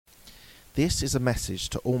This is a message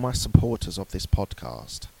to all my supporters of this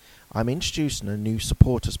podcast. I'm introducing a new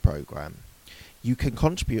supporters program. You can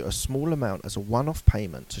contribute a small amount as a one-off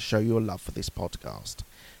payment to show your love for this podcast.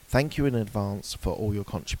 Thank you in advance for all your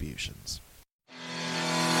contributions.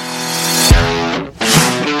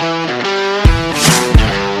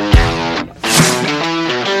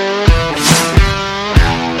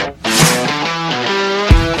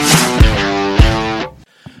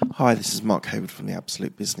 Hi, this is Mark Hayward from the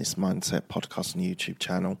Absolute Business Mindset podcast and YouTube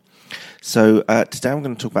channel. So today I'm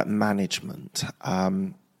going to talk about management.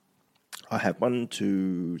 I have 8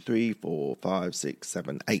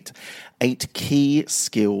 key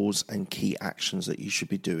skills and key actions that you should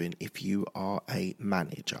be doing if you are a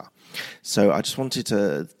manager. So I just wanted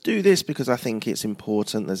to do this because I think it's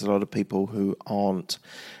important. There's a lot of people who aren't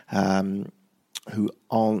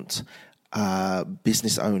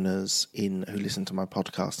business owners who listen to my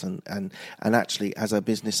podcast, and actually as a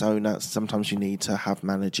business owner sometimes you need to have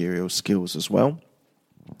managerial skills as well.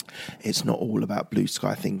 It's not all about blue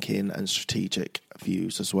sky thinking and strategic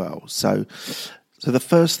views as well. So the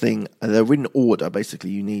first thing, they're in order,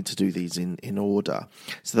 basically you need to do these in order.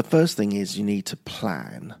 So the first thing is you need to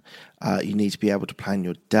plan. You need to be able to plan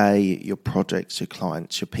your day, your projects, your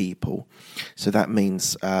clients, your people. So that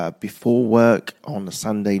means before work, on a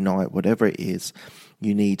Sunday night, whatever it is,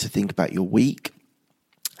 you need to think about your week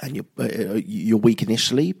and your week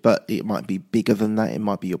initially, but it might be bigger than that. It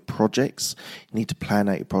might be your projects. You need to plan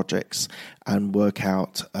out your projects and work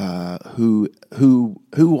out who,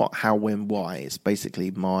 what, how, when, why. It's basically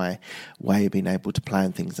my way of being able to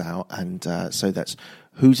plan things out. And so that's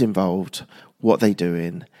who's involved, what they're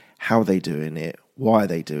doing, how they're doing it, why are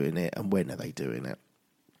they doing it, and when are they doing it.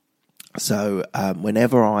 So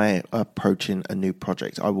whenever I approaching a new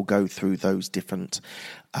project, I will go through those different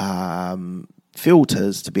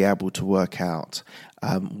filters to be able to work out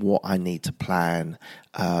what I need to plan,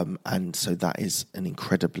 and so that is an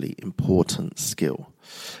incredibly important skill.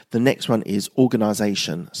 The next one is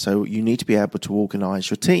organisation. So you need to be able to organise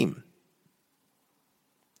your team.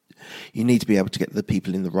 You need to be able to get the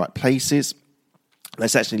people in the right places.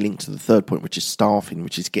 That's actually linked to the third point, which is staffing,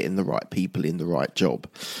 which is getting the right people in the right job.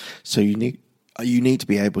 So you need to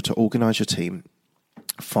be able to organise your team,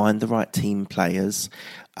 find the right team players,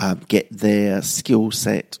 get their skill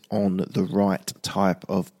set on the right type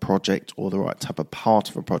of project or the right type of part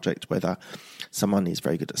of a project, whether someone is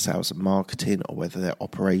very good at sales and marketing or whether they're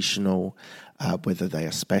operational, whether they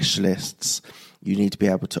are specialists. You need to be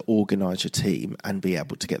able to organise your team and be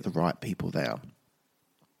able to get the right people there.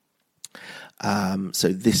 So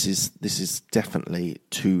this is definitely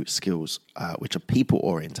two skills which are people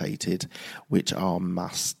orientated, which are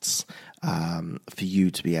musts for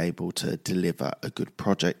you to be able to deliver a good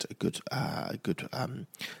project, a good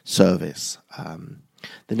service.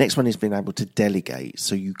 The next one is being able to delegate.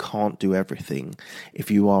 So you can't do everything.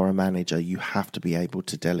 If you are a manager, you have to be able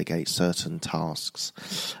to delegate certain tasks.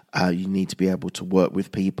 You need to be able to work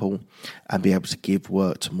with people and be able to give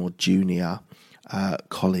work to more junior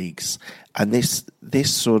colleagues. And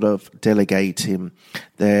this sort of delegating,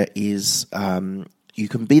 there is you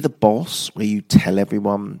can be the boss where you tell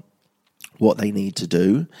everyone what they need to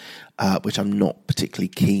do, which I'm not particularly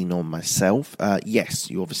keen on myself. Yes,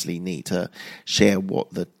 you obviously need to share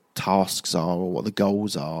what the tasks are or what the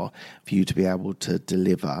goals are for you to be able to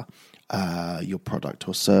deliver your product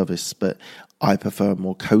or service, but I prefer a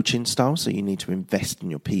more coaching style. So you need to invest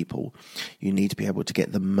in your people. You need to be able to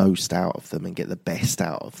get the most out of them and get the best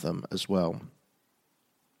out of them as well.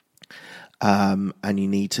 And you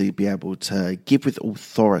need to be able to give with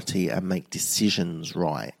authority and make decisions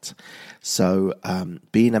right. So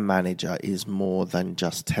being a manager is more than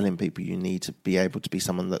just telling people. You need to be able to be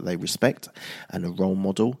someone that they respect and a role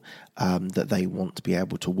model that they want to be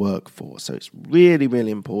able to work for. So it's really,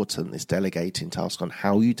 really important, this delegating task, on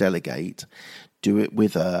how you delegate. Do it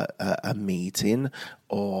with a meeting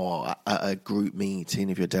or a group meeting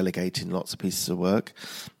if you're delegating lots of pieces of work.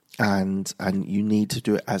 And you need to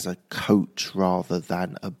do it as a coach rather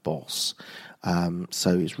than a boss.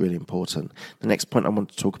 So it's really important. The next point I want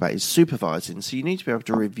to talk about is supervising. So you need to be able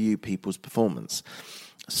to review people's performance.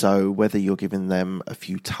 So whether you're giving them a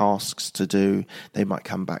few tasks to do, they might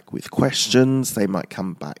come back with questions, they might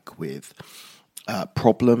come back with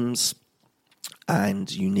problems.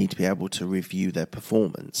 and you need to be able to review their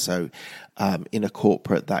performance. So in a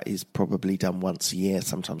corporate, that is probably done once a year,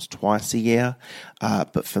 sometimes twice a year.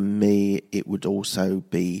 But for me, it would also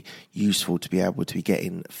be useful to be able to be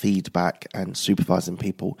getting feedback and supervising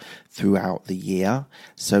people throughout the year.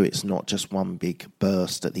 So it's not just one big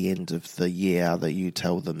burst at the end of the year that you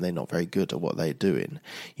tell them they're not very good at what they're doing.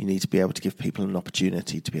 You need to be able to give people an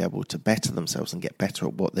opportunity to be able to better themselves and get better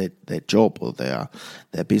at what their job or their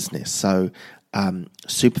business. So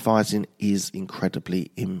supervising is incredibly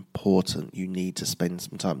important. You need to spend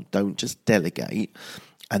some time. Don't just delegate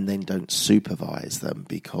and then don't supervise them,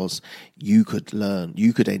 because you could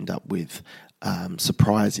end up with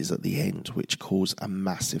surprises at the end which cause a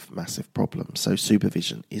massive problem. So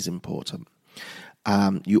supervision is important.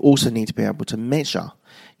 You also need to be able to measure.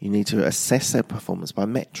 You need to assess their performance by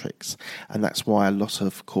metrics, and that's why a lot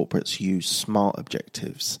of corporates use SMART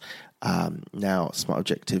objectives. Now, SMART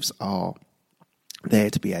objectives are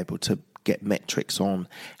there to be able to get metrics on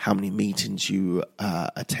how many meetings you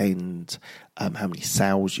attend, how many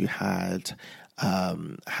sales you had,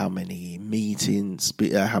 how many meetings,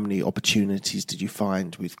 how many opportunities did you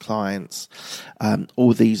find with clients.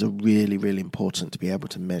 All these are really, really important to be able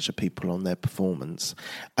to measure people on their performance.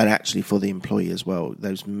 And actually for the employee as well,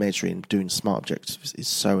 those doing SMART objectives is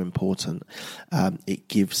so important. It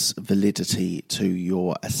gives validity to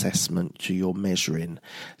your assessment, to your measuring.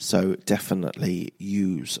 So definitely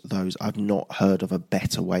use those. I've not heard of a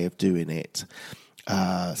better way of doing it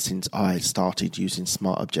since I started using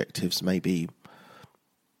SMART objectives maybe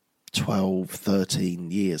 12,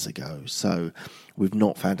 13 years ago. So we've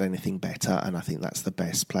not found anything better, and I think that's the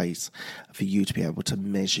best place for you to be able to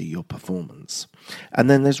measure your performance. And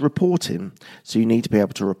then there's reporting. So you need to be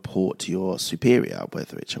able to report to your superior,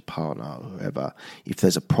 whether it's your partner or whoever. If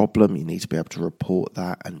there's a problem, you need to be able to report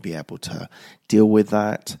that and be able to deal with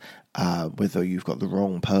that. Whether you've got the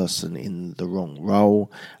wrong person in the wrong role,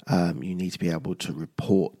 you need to be able to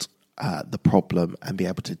report the problem and be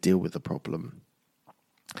able to deal with the problem.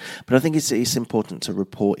 But I think it's important to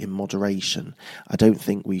report in moderation. I don't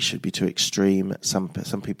think we should be too extreme. Some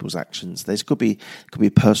people's actions, there could be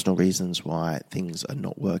personal reasons why things are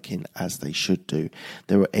not working as they should do.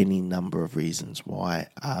 There are any number of reasons why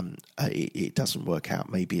it doesn't work out.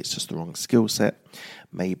 Maybe it's just the wrong skill set.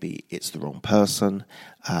 Maybe it's the wrong person.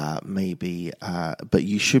 But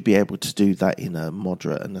you should be able to do that in a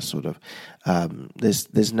moderate and a sort of.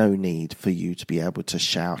 There's no need for you to be able to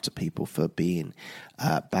shout at people for being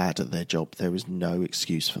bad at their job. There is no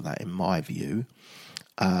excuse for that, in my view.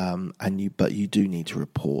 But you do need to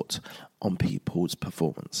report on people's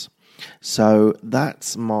performance. So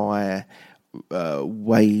that's my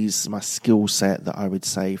ways, my skill set that I would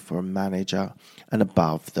say for a manager and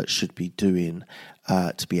above that should be doing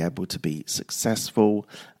to be able to be successful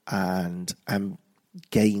and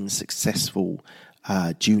gain successful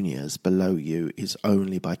juniors below you is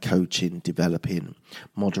only by coaching, developing,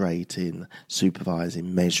 moderating,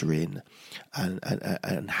 supervising, measuring,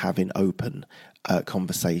 and having open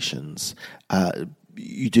conversations.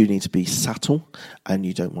 You do need to be subtle, and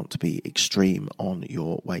you don't want to be extreme on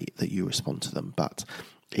your way that you respond to them, but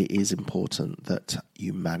it is important that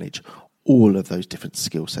you manage all of those different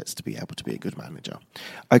skill sets to be able to be a good manager.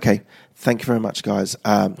 Okay, thank you very much, guys.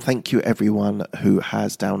 Thank you, everyone who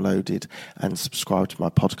has downloaded and subscribed to my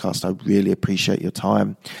podcast. I really appreciate your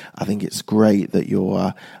time. I think it's great that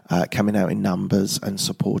you're coming out in numbers and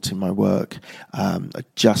supporting my work. I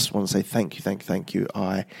just want to say thank you.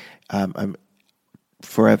 I am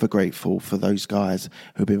forever grateful for those guys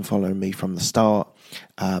who've been following me from the start,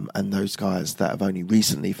 and those guys that have only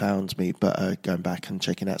recently found me but are going back and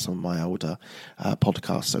checking out some of my older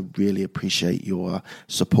podcasts. I really appreciate your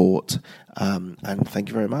support, and thank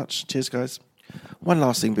you very much. Cheers, guys. One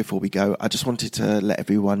last thing before we go, I just wanted to let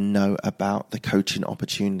everyone know about the coaching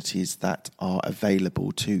opportunities that are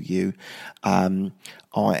available to you.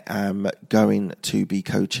 I am going to be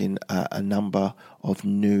coaching a number of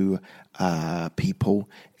new people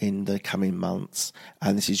in the coming months,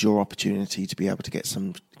 and this is your opportunity to be able to get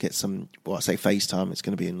some. Well, I say FaceTime. It's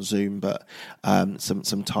going to be in Zoom, but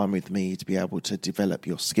some time with me to be able to develop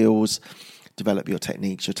your skills, develop your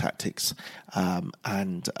techniques, your tactics,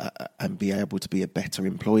 and be able to be a better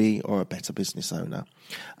employee or a better business owner.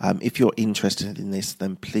 If you're interested in this,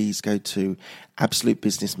 then please go to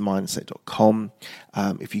absolutebusinessmindset.com.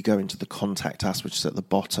 If you go into the contact us, which is at the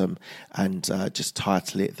bottom, and just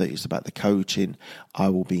title it that it's about the coaching, I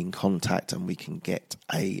will be in contact and we can get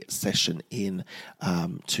a session in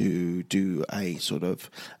to do a sort of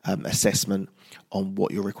assessment on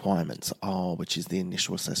what your requirements are, which is the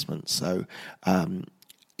initial assessment. So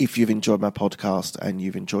if you've enjoyed my podcast and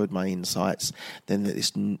you've enjoyed my insights, then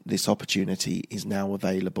this opportunity is now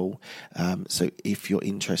available. So if you're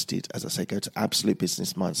interested, as I say, go to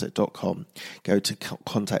absolutebusinessmindset.com, go to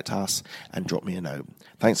contact us and drop me a note.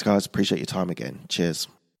 Thanks, guys. Appreciate your time again. Cheers.